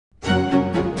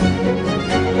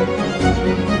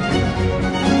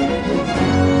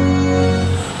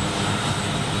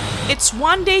It's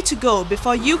one day to go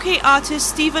before UK artist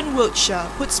Stephen Wiltshire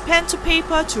puts pen to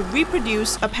paper to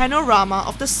reproduce a panorama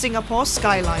of the Singapore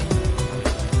skyline.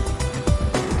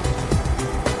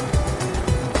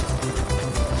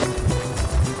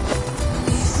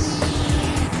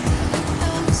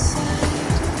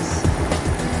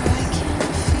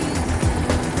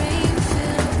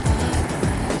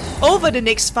 Over the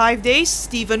next 5 days,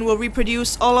 Stephen will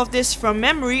reproduce all of this from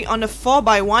memory on a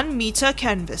 4x1 meter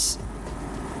canvas.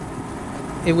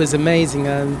 It was amazing.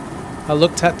 I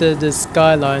looked at the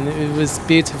skyline. It was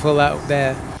beautiful out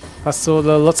there. I saw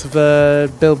lots of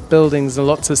buildings and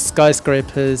lots of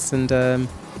skyscrapers and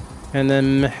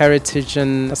heritage,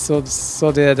 and I saw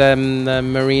the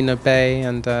Marina Bay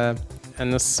and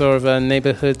I saw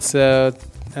neighborhoods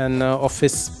and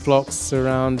office blocks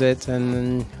around it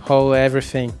and whole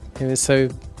everything. It was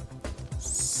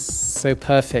so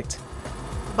perfect.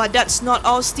 But that's not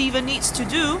all Stephen needs to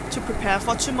do to prepare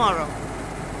for tomorrow.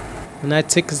 And I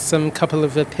took couple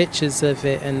of pictures of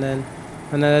it, and then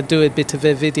I do a bit of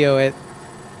a video and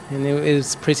it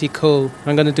was pretty cool.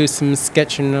 I'm going to do some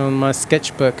sketching on my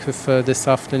sketchbook for this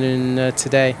afternoon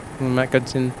today. I might go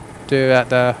and do it at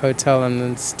the hotel and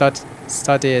then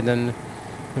study it, and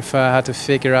if I had to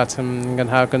figure out how I'm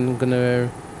going to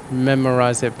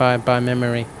memorize it by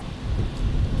memory.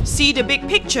 See the big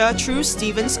picture through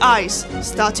Stephen's eyes,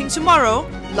 starting tomorrow,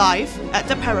 live at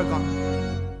the Paragon.